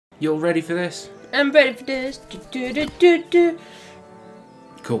You all ready for this? I'm ready for this. Do, do, do, do, do.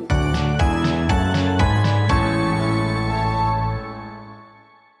 Cool.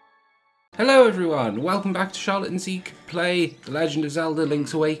 Hello everyone, welcome back to Charlotte and Zeke play The Legend of Zelda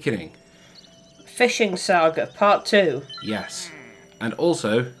Link's Awakening. Fishing Saga Part 2. Yes, and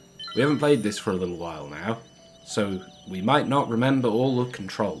also, we haven't played this for a little while now, so we might not remember all the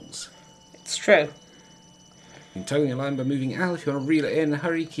controls. It's true. You can tone your line by moving L if you want to reel it in,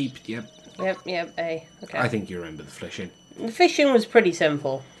 hurry, keep, yep. Yep, A. Okay. I think you remember the fishing. The fishing was pretty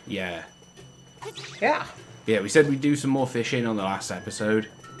simple. Yeah. Yeah. Yeah, we said we'd do some more fishing on the last episode.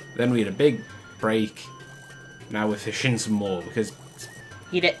 Then we had a big break. Now we're fishing some more because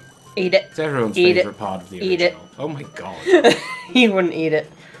Eat it. Eat it. it's everyone's Eat favourite it. part of the Eat original. it. Oh my god. He wouldn't eat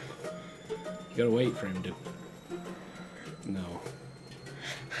it. You gotta wait for him to... No.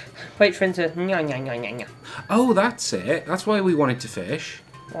 Wait for him to... Nya, nya, nya, nya, nya. Oh, that's it. That's why we wanted to fish.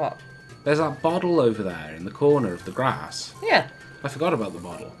 What? There's that bottle over there in the corner of the grass. Yeah. I forgot about the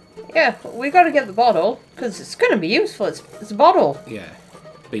bottle. Yeah, we gotta get the bottle, because it's gonna be useful. It's a bottle. Yeah.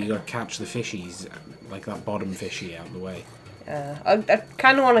 But you gotta catch the fishies, like that bottom fishy out of the way. I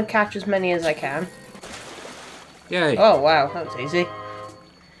kind of want to catch as many as I can. Yay. Oh, wow. That was easy.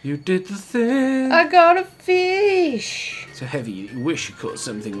 You did the thing. I got a fish. So heavy, you wish you caught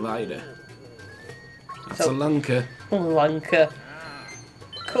something lighter. That's So- a lunker. Lunker.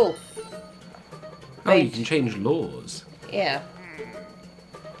 Cool. Oh, you Wait. can change laws. Yeah.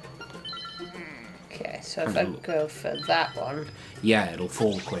 Okay, so if I go for that one... Yeah, it'll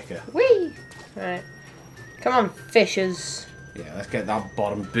fall quicker. Whee! Right. Come on, fishes. Yeah, let's get that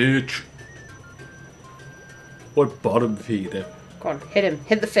bottom bitch. What bottom feeder? Go on, hit him.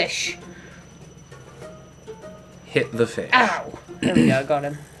 Hit the fish. Hit the fish. Ow! There we go, got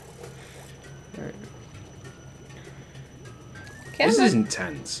him. Right. This is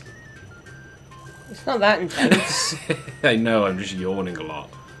intense. It's not that intense. I know, I'm just yawning a lot.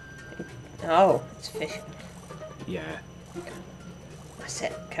 Oh, it's fishing. Yeah. That's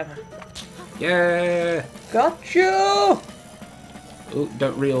it, come on. Yeah! Gotcha! Oh,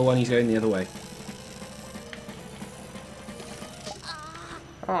 don't reel when he's going the other way.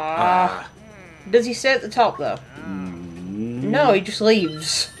 Ah. Does he stay at the top, though? No, he just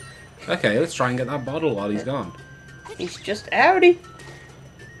leaves. Okay, let's try and get that bottle while he's gone. He's just outie.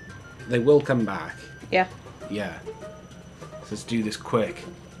 They will come back. Yeah. Yeah. So let's do this quick.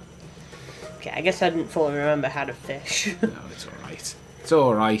 Okay, I guess I didn't fully remember how to fish. No, it's alright. It's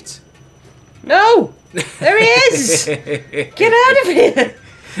alright. No! There he is! Get out of here!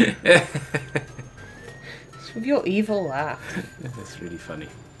 It's with your evil laugh. That's really funny.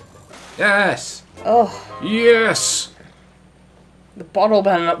 Yes! Oh, Yes! the bottle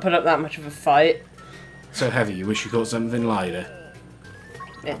better not put up that much of a fight. So heavy, you wish you caught something lighter.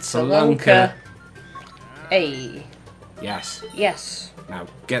 It's a a lunker. lunker. Hey. Yes. Yes. Now,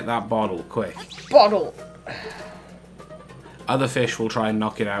 get that bottle, quick. Bottle. Other fish will try and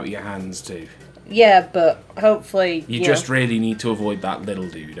knock it out of your hands too. Yeah, but hopefully... You just really need to avoid that little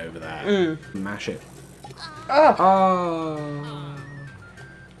dude over there. Mash it. Oh. Oh.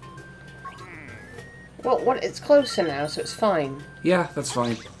 Well, what? It's closer now, so it's fine. Yeah, that's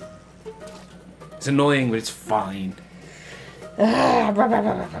fine. It's annoying, but it's fine.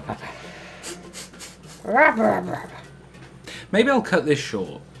 Maybe I'll cut this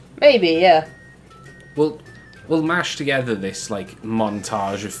short. Maybe, yeah. We'll mash together this like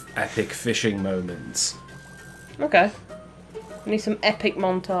montage of epic fishing moments. Okay. We need some epic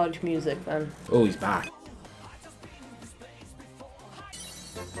montage music then. Oh, he's back.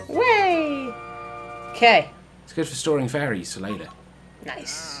 Way! Okay. It's good for storing fairies for later.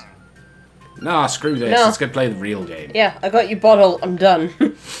 Nice. Nah, screw this. No. Let's go play the real game. Yeah, I got your bottle. I'm done.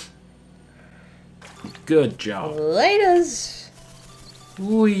 Good job. Laters.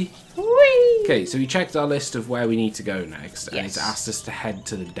 Whee. Whee! Okay, so we checked our list of where we need to go next, and it's Yes. asked us to head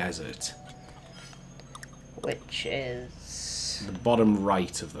to the desert. Which is... The bottom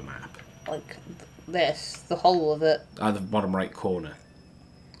right of the map. like this. The whole of it. The bottom right corner.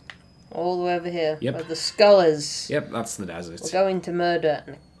 All the way over here. Yep. Where the skull is. Yep, that's the desert. We're going to murder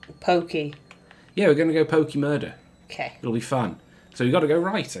and pokey. Yeah, we're going to go pokey murder. Okay. It'll be fun. So we got to go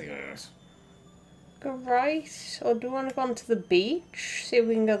right, I guess. Go right? Or do we want to go onto the beach? See if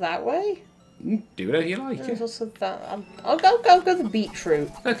we can go that way? Do whatever you like. There's also that. I'll go the beach route.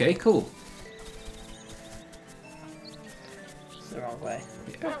 Okay, cool. It's the wrong way.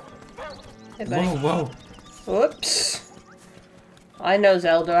 Yeah. Hey, buddy. Whoa, whoa. Whoops. I know,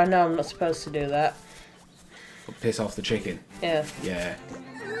 Zelda. I know I'm not supposed to do that. Piss off the chicken. Yeah. Yeah.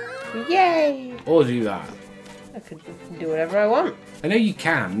 Yay! Or do that. I could do whatever I want. I know you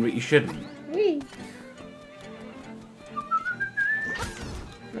can, but you shouldn't. Whee!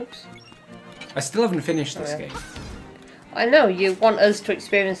 Oops. I still haven't finished this game. I know, you want us to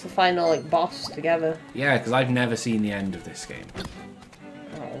experience the final, like, boss together. Yeah, because I've never seen the end of this game.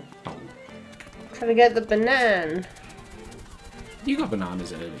 Oh. Oh. Try to get the banana. You got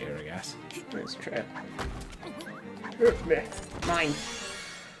bananas earlier, I guess. That's true. Mine.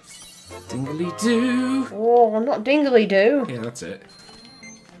 Dingly-doo! Oh, not dingly-doo. Yeah, that's it.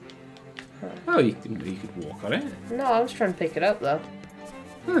 Oh, you could walk on it. No, I was trying to pick it up, though.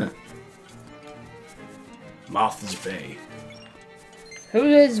 Huh. Martha's Bay. Who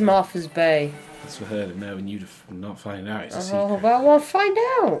is Martha's Bay? That's for her to know and you to not find out. It's a Oh, secret. well, I want to find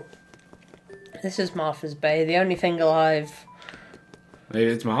out. This is Martha's Bay, the only thing alive.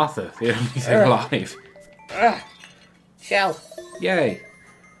 Maybe it's Martha, the only thing alive. Ugh. Shell. Yay.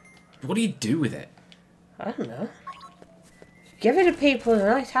 What do you do with it? I don't know. Give it to people as a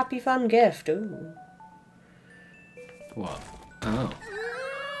nice, happy, fun gift. Ooh. What? Oh.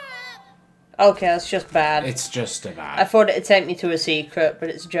 Okay, that's just bad. It's just a I bad. thought it'd take me to a secret, but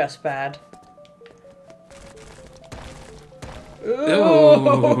it's just bad.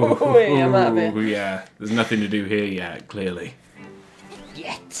 Oh, Wait, I'm out of here. yeah. There's nothing to do here yet, clearly.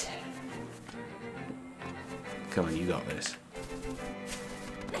 Yet. Come on, you got this.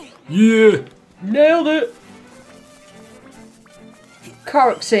 Yeah! Nailed it!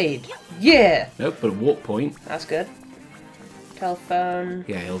 Korok seed. Yeah! Nope, but a warp point. That's good. Telephone.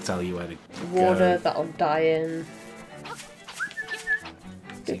 Yeah, he'll tell you where to Water, go. that'll die in.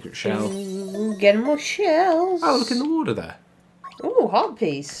 Secret shell. Ooh, getting more shells. Oh, look in the water there. Ooh, hot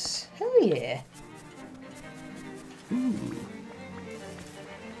piece. Hell yeah. Ooh.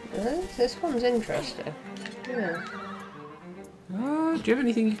 This one's interesting. Yeah. Do you have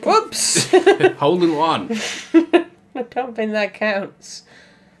anything you can... Whoops! Hole in one. I don't think that counts.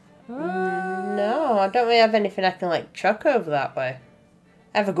 No, I don't really have anything I can, like, chuck over that way.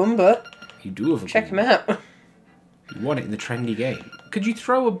 I have a Goomba. You do have a Check him gun. out. You want it in the trendy game. Could you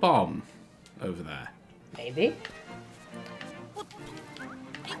throw a bomb over there? Maybe.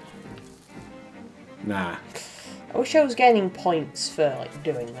 Nah. I wish I was gaining points for, like,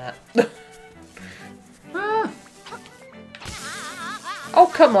 doing that. Ah.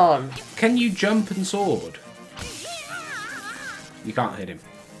 Oh, come on. Can you jump and sword? You can't hit him.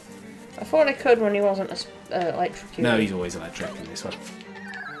 I thought I could when he wasn't electrocuted. No, he's always electric in this one.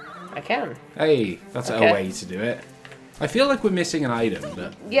 I can. Hey, that's Okay. a way to do it. I feel like we're missing an item,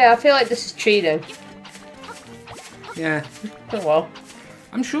 but Yeah, I feel like this is cheating. yeah. Oh well.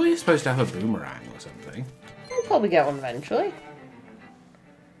 I'm sure you're supposed to have a boomerang or something. We'll probably get one eventually.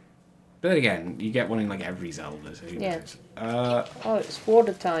 But then again, you get one in like every Zelda, so who Yeah. knows? Oh, it's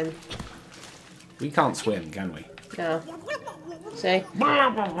water time. We can't swim, can we? No. See?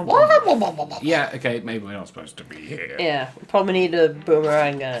 Yeah, okay, maybe we're not supposed to be here. Yeah, we probably need a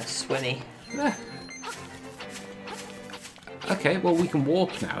boomerang and a swimmy. Eh. Okay, well we can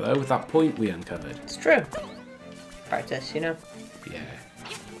warp now though with that point we uncovered. It's true. Practice, you know. Yeah.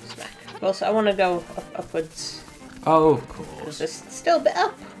 Smack. Well, so I want to go upwards. Oh, of Because course. there's still a bit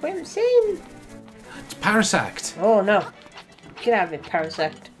up. We haven't seen. It's Parasect. Oh no. Get out of it,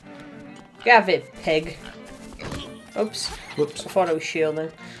 Parasect. Get out of it, pig. Oops. Whoops. I thought I was shielding.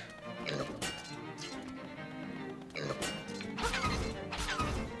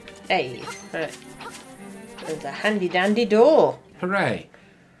 Hey. Right. There's a handy dandy door. Hooray.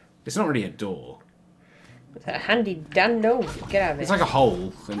 It's not really a door. There's a handy dandy door. Get out of it. It's like a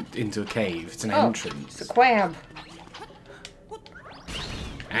hole into a cave. It's an entrance. It's a quab.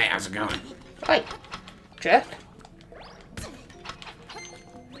 Hey, how's it going? Right. Jerk.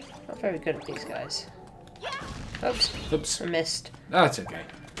 Not very good at these guys. Oops. Oops. I missed. Oh, it's okay.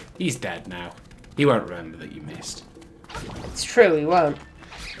 He's dead now. He won't remember that you missed. It's true, he won't.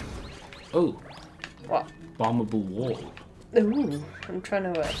 Oh, What? bombable wall. Ooh, I'm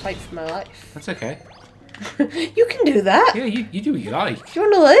trying to fight for my life. That's okay. You can do that. Yeah, you do what you like. Do you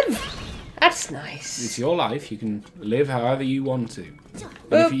want to live? That's nice. It's your life. You can live however you want to.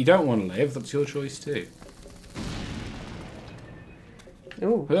 And if you don't want to live, that's your choice too.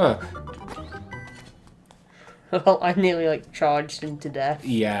 Ooh. Ugh. Well, I nearly like charged him to death.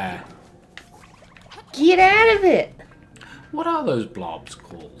 Yeah. Get out of it! What are those blobs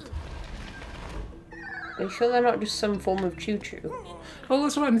called? Are you sure they're not just some form of choo-choo? Well,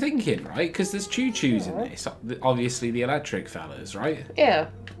 that's what I'm thinking, right? Because there's choo-choos in this. Obviously, the electric fellas, right? Yeah.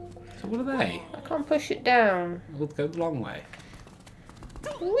 So what are they? I can't push it down. We'll go the long way.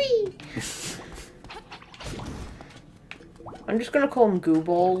 Whee! I'm just gonna call them goo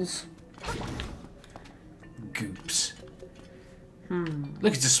balls. Goo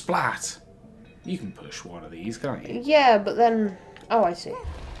Look, it's a splat. You can push one of these, can't you? Yeah, but then... Oh, I see.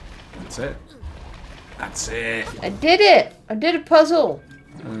 That's it. That's it. I did it! I did a puzzle!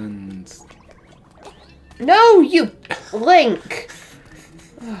 And... No, you Link!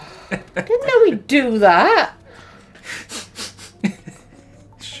 I didn't know we'd do that.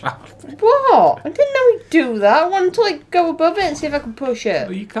 Shut up. What? I didn't know we'd do that. I wanted to like go above it and see if I can push it.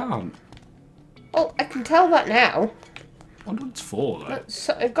 Well, you can't. Oh, I can tell that now. I wonder what it's for, though.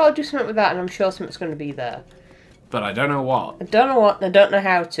 So, I've got to do something with that, and I'm sure something's going to be there. But I don't know what. I don't know what, and I don't know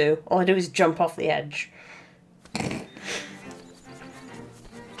how to. All I do is jump off the edge.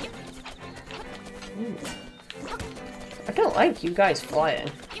 Ooh. I don't like you guys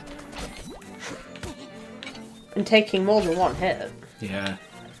flying. And taking more than one hit. Yeah.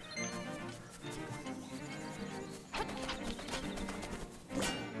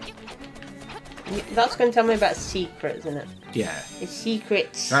 That's going to tell me about secrets, isn't it? Yeah. It's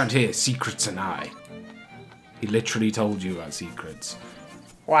secrets. Around here, secrets and I. He literally told you about secrets.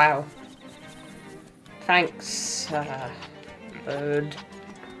 Wow. Thanks, bird.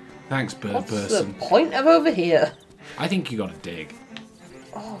 Thanks, bird What's person. the point of over here? I think you gotta dig.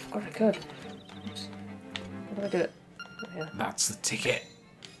 Oh, I've got a good. Oops. How do I do it? Oh, yeah. That's the ticket.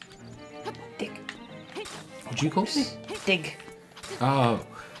 Dig. What do you call me? Dig. Oh,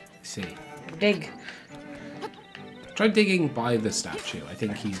 I see. Dig. Try digging by the statue. I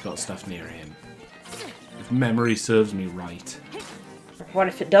think he's got stuff near him. If memory serves me right. What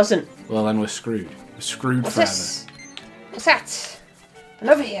if it doesn't? Well, then we're screwed. We're screwed What's forever. this? What's that? And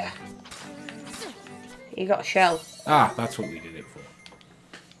over here. You got a shell. Ah, that's what we did it for.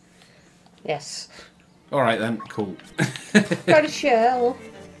 Yes. Alright then, cool. Got a shell.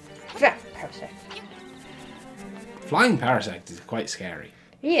 Yeah, parasect. Flying parasect is quite scary.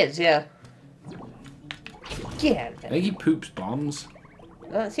 He is, yeah. Get out of I it. think he poops bombs.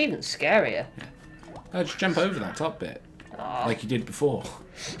 That's even scarier. Just jump over that top bit. Aw. Like you did before.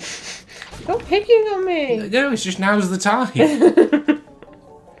 Stop picking on me. No, it's just now's the time.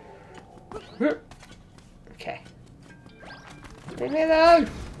 Okay. Leave me alone.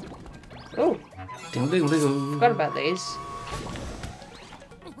 Oh, Ding, ding, ding. forgot about these.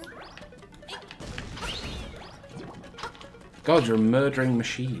 God, you're a murdering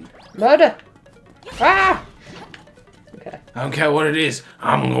machine. Murder. Ah. Okay. I don't care what it is.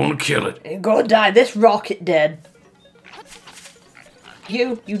 I'm gonna kill it. You're gonna die. This rocket dead.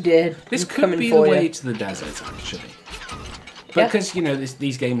 You dead. This I'm could coming be the for way you. to the desert, actually. Yeah. Because, you know,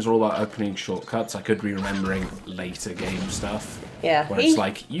 these games are all about opening shortcuts. I could be remembering later game stuff. Yeah. Where it's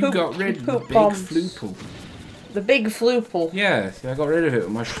like, you got rid of the big floople. The big floople. Yeah, I got rid of it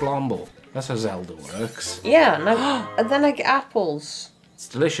with my schlomble. That's how Zelda works. Yeah, and then I get apples. It's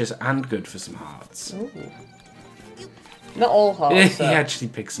delicious and good for some hearts. Ooh. Not all hearts. He though. actually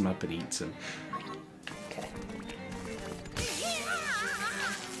picks them up and eats them. Okay.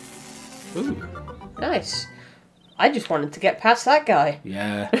 Ooh. Nice. I just wanted to get past that guy.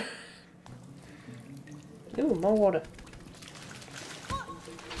 Yeah. Ooh, more water.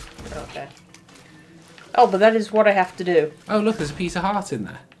 Okay. Oh, but that is what I have to do. Oh, look, there's a piece of heart in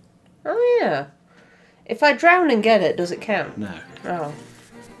there. Oh, yeah. If I drown and get it, does it count? No. Oh.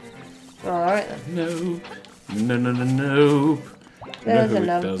 Alright then. No. No, no, no, no. There's No, it a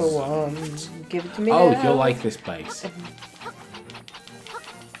number doesn't. one. Give it to me Oh, now. you'll like this place.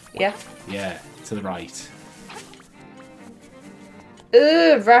 Yeah. Yeah, to the right.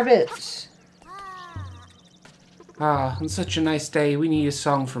 Ugh, rabbits. Ah, on such a nice day, we need a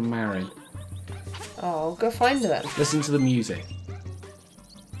song from Marin. Oh, I'll go find them. Listen to the music.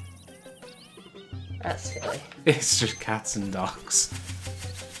 That's silly. It's just cats and dogs.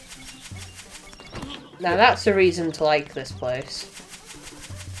 Now that's a reason to like this place.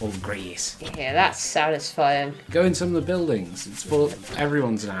 All grace. Yeah, that's satisfying. Go in some of the buildings. It's full.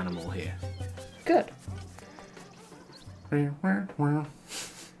 Everyone's an animal here. Good. There's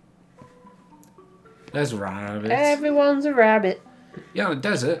rabbits. Everyone's a rabbit. Yeah, in the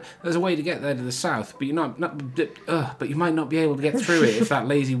desert, there's a way to get there to the south, but but you might not be able to get through it if that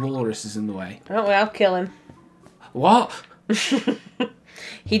lazy walrus is in the way. Oh, well, I'll kill him. What?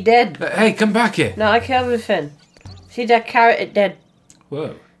 He dead. Hey, come back here. No, I killed the fin. See that carrot? It dead.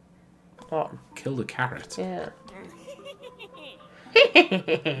 Whoa. What? Kill the carrot. Yeah.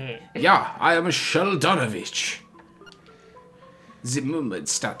 Yeah, I am Sheldonovich. The mummied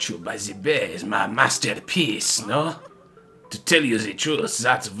statue by the bear is my masterpiece, no? To tell you the truth,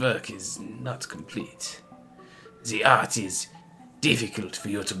 that work is not complete. The art is difficult for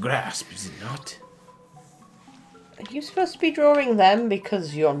you to grasp, is it not? Are you supposed to be drawing them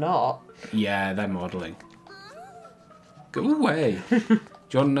because you're not? Yeah, they're modelling. Go away. Do you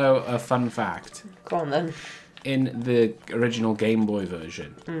want to know a fun fact? Go on then. In the original Game Boy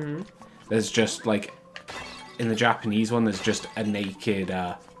version, there's just like, in the Japanese one, there's just a naked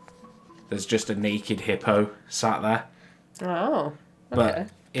hippo sat there. Oh, okay. But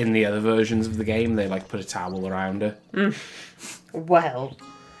in the other versions of the game, they like put a towel around her. Well.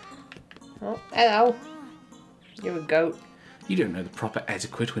 Oh, hello. You're a goat. You don't know the proper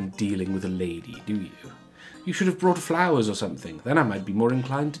etiquette when dealing with a lady, do you? You should have brought flowers or something. Then I might be more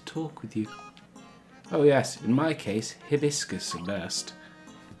inclined to talk with you. Oh yes, in my case, hibiscus at best.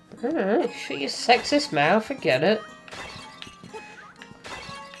 Alright, shut your sexist mouth, forget it.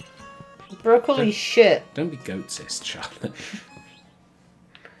 Broccoli shit. Don't be goatsist, Charlotte.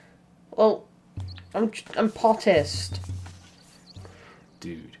 Well, I'm pottist.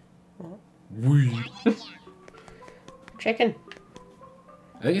 Dude. What? Weed. Chicken.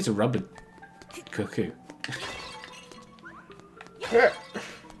 I think it's a rubber cuckoo.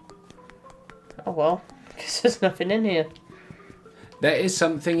 Oh well, guess there's nothing in here. There is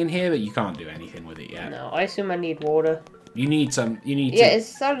something in here, but you can't do anything with it yet. No, I assume I need water. You need some. Yeah,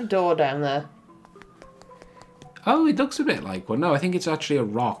 is that a door down there? Oh, it looks a bit like one. No, I think it's actually a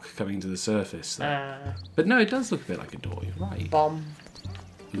rock coming to the surface. But no, it does look a bit like a door. You're right. Bomb.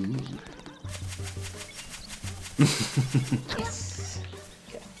 Ooh. Yes.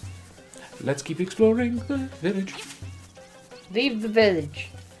 Okay. Let's keep exploring the village. Leave the village.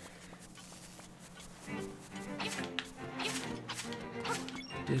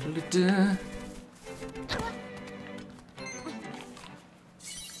 Da-da-da-da.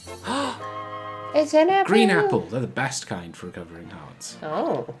 It's an apple. Green apple. They're the best kind for recovering hearts.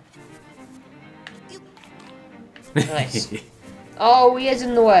 Oh. Nice. Oh, he is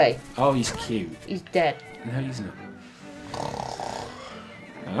in the way. Oh, he's cute. He's dead. No, he's not.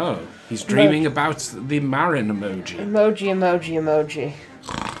 Oh, he's dreaming about the Marin emoji. Emoji. Emoji.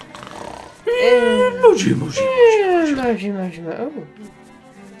 Oh.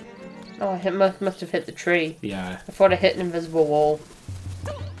 Oh, I must have hit the tree. Yeah. I thought I hit an invisible wall.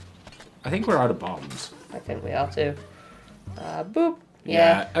 I think we're out of bombs. I think we are too. Boop.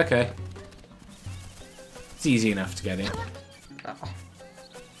 Yeah. Okay. It's easy enough to get in. Oh.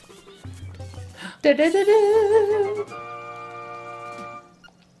 Da-da-da-da.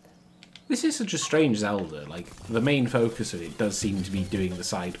 This is such a strange Zelda. Like, the main focus of it does seem to be doing the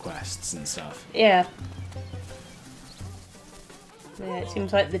side quests and stuff. Yeah. Yeah, it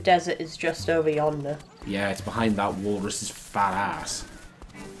seems like the desert is just over yonder. Yeah, it's behind that walrus's fat ass.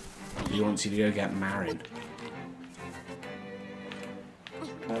 He wants you to go get Marin.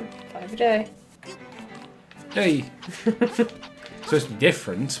 5 a day. Hey! Supposed to be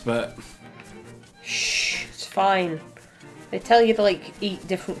different, but... Shh, it's fine. They tell you to, like, eat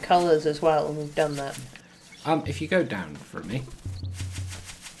different colours as well, and we've done that. If you go down for me...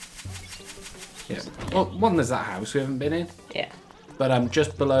 Yeah. Well, one, there's that house we haven't been in. Yeah. But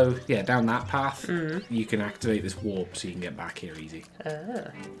just below, yeah, down that path, you can activate this warp so you can get back here easy.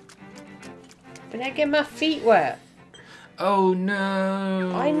 Ah. But I get my feet wet. Oh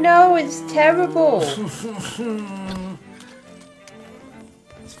no! I know, it's terrible.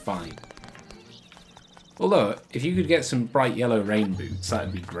 It's fine. Although, if you could get some bright yellow rain boots,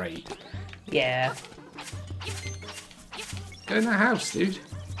 that'd be great. Yeah. Go in the house, dude.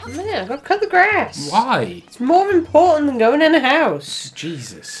 Man, I've got to cut the grass. Why? It's more important than going in a house.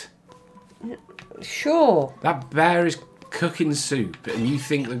 Jesus. Sure. That bear is cooking soup, and you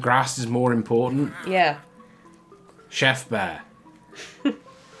think the grass is more important? Yeah. Chef Bear.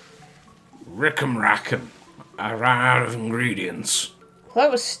 Rick'em rack'em. I ran out of ingredients. Well,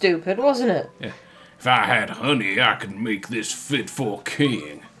 that was stupid, wasn't it? Yeah. If I had honey, I could make this fit for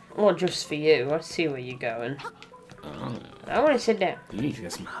king. Well, just for you. I see where you're going. Oh. I want to sit down. You need to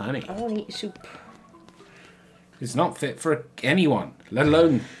get some honey. I want to eat soup. It's not fit for anyone, let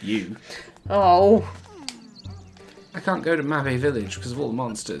alone you. Oh. I can't go to Mabe Village because of all the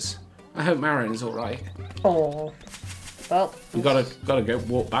monsters. I hope Marin is alright. Oh. Well. We gotta go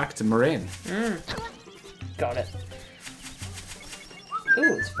walk back to Marin. Got it.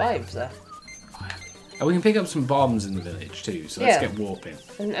 Ooh, it's 5 there. And we can pick up some bombs in the village too, so let's Yeah. get warping.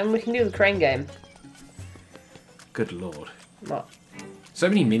 And we can do the crane game. Good lord. What? So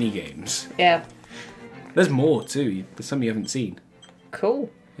many mini games. Yeah. There's more too. There's some you haven't seen. Cool.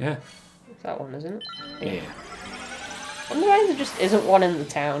 Yeah. It's that one, isn't it? Yeah. I wonder why there just isn't one in the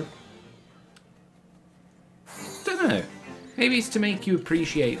town. Don't know. Maybe it's to make you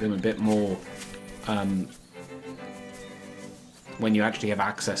appreciate them a bit more when you actually have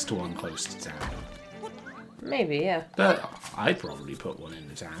access to one close to town. Maybe, yeah. But I'd probably put one in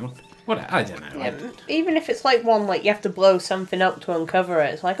the town. What? I don't know. Yeah, even if it's like one, like you have to blow something up to uncover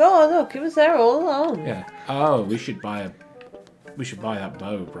it. It's like, oh look, it was there all along. Yeah. Oh, we should buy that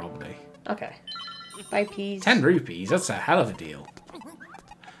bow probably. Okay. Buy peas. 10 rupees. That's a hell of a deal.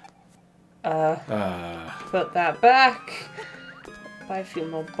 Put that back. Buy a few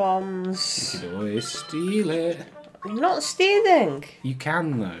more bombs. You could always steal it. I'm not stealing. You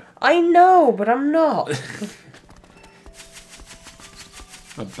can though. I know, but I'm not.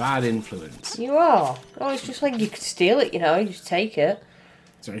 A bad influence. You are. Oh, it's just like you could steal it, you know. You just take it.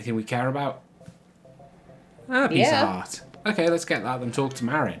 Is there anything we care about? Ah, a piece of art. Okay, let's get that and talk to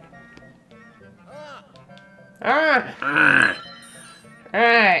Marin.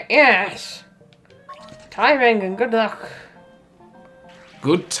 Yes. Timing and good luck.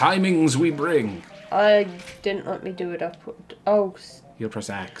 Good timings we bring. I didn't let me do it upward. Oh, You'll press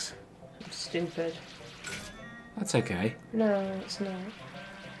X. I'm stupid. That's okay. No, it's not.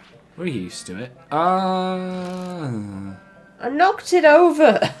 We're used to it. I knocked it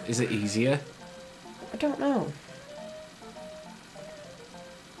over. Is it easier? I don't know.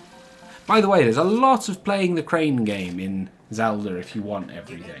 By the way, there's a lot of playing the crane game in Zelda if you want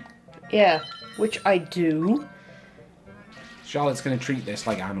everything. Yeah, which I do. Charlotte's going to treat this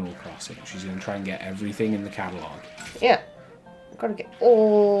like Animal Crossing. She's going to try and get everything in the catalogue. Yeah. I've got to get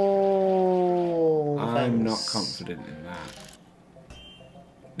all I'm things. not confident in that.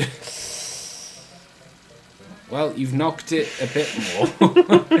 Well, you've knocked it a bit more.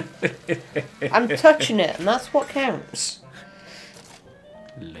 I'm touching it, and that's what counts.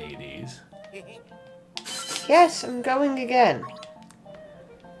 Ladies. Yes, I'm going again.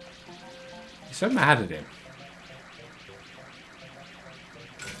 You're so mad at him.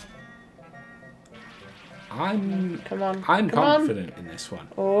 Come on. I'm come confident in this one.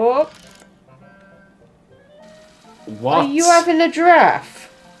 On. Oh. What? Are you having a giraffe?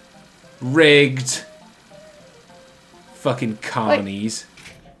 Rigged. Fucking carnies.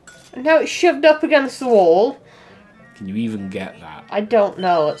 And now it's shoved up against the wall. Can you even get that? I don't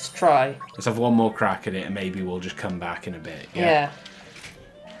know. Let's try. Let's have one more crack at it and maybe we'll just come back in a bit. Yeah.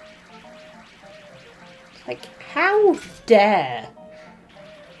 Like, how dare?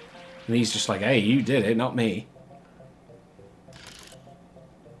 And he's just like, hey, you did it, not me.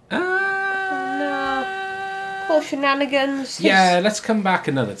 No. Poor shenanigans. Yeah, let's come back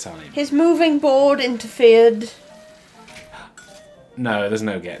another time. His moving board interfered. No, there's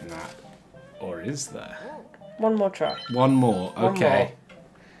no getting that. Or is there? One more try. One more, One okay.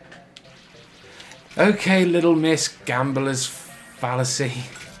 Okay, little miss gambler's fallacy.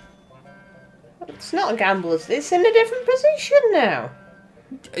 It's not a gambler's. It's in a different position now.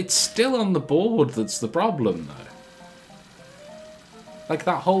 It's still on the board that's the problem, though. Like,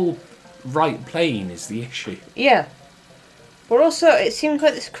 that whole right plane is the issue. Yeah. But also, it seems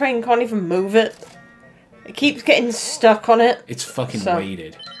like this crane can't even move it. It keeps getting stuck on it. It's fucking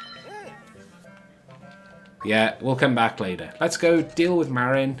weighted. Yeah, we'll come back later. Let's go deal with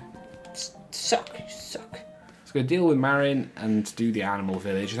Marin. Suck. Let's go deal with Marin and do the animal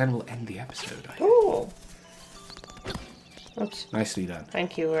village, and then we'll end the episode, I think. Oh. Oops. Nicely done.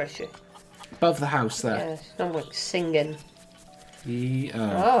 Thank you, where is she? Above the house there. Yeah, I'm like singing.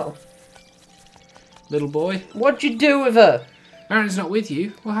 Yeah. Oh. Little boy. What'd you do with her? Marin's not with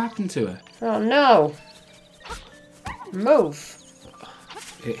you. What happened to her? Oh no. Move.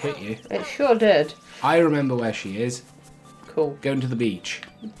 It hit you. It sure did. I remember where she is. Cool. Going to the beach.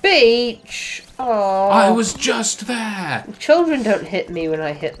 Beach. Oh. I was just there. Children don't hit me when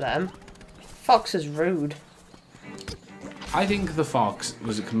I hit them. Fox is rude. I think the fox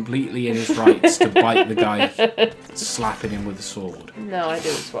was completely in his rights to bite the guy slapping him with a sword. No, I do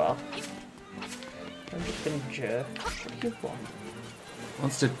as well. I'm just gonna jerk. What do you want?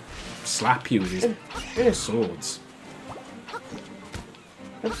 Wants to slap you with his swords.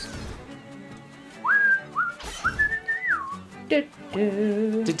 Oops.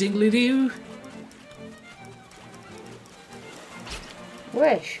 Do-do. Da-dingly-doo.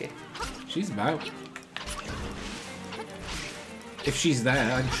 Where is she? She's about. If she's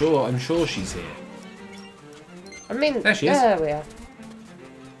there, I'm sure she's here. I mean, There she is. There we are.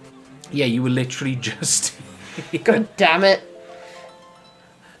 Yeah, you were literally just God damn it.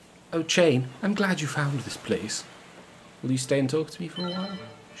 Oh, Chain, I'm glad you found this place. Will you stay and talk to me for a while?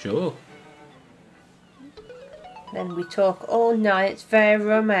 Sure. Then we talk all night. It's very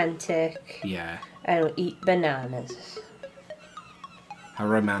romantic. Yeah. And we eat bananas. How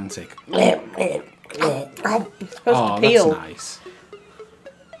romantic. It's supposed Oh, to peel. that's nice.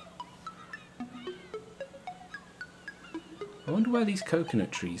 I wonder where these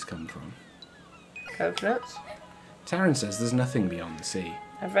coconut trees come from. Coconuts? Taryn says there's nothing beyond the sea.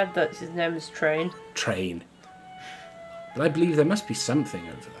 I've read that his name is Train. Train. But I believe there must be something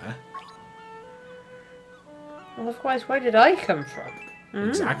over there. Well, otherwise, where did I come from?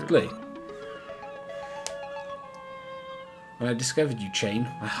 Exactly. When I discovered you, Chain,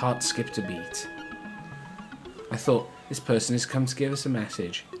 my heart skipped a beat. I thought, this person has come to give us a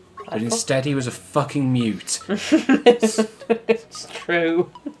message. But instead he was a fucking mute. It's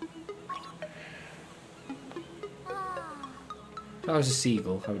true. If I was a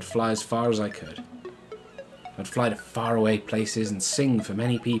seagull, I would fly as far as I could. I'd fly to faraway places and sing for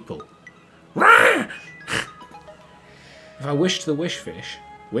many people. If I wished the wishfish,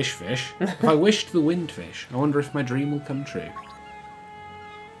 if I wished the windfish, I wonder if my dream will come true.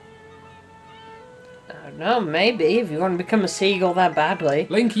 I don't know, maybe, if you want to become a seagull that badly.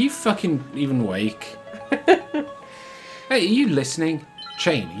 Link, are you fucking even awake? Hey, are you listening?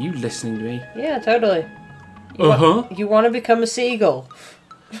 Chain, are you listening to me? Yeah, totally. You want to become a seagull?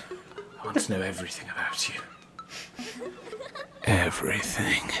 I want to know everything about you.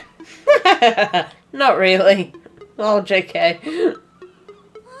 Everything. Not really. Oh, JK.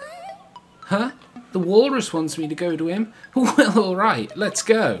 Huh? The walrus wants me to go to him? Well, alright, let's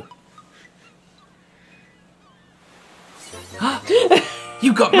go.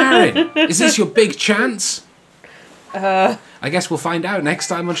 You got Marin! Is this your big chance? I guess we'll find out next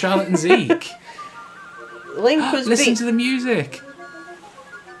time on Charlotte and Zeke. Link was Listen to the music.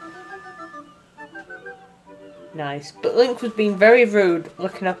 Nice, but Link was being very rude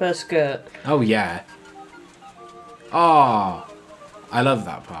looking up her skirt. Oh, yeah. Oh, I love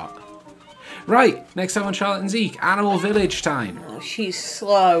that part. Right, next time on Charlotte and Zeke, Animal Village time. Oh, she's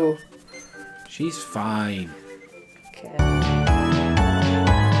slow. She's fine. Okay.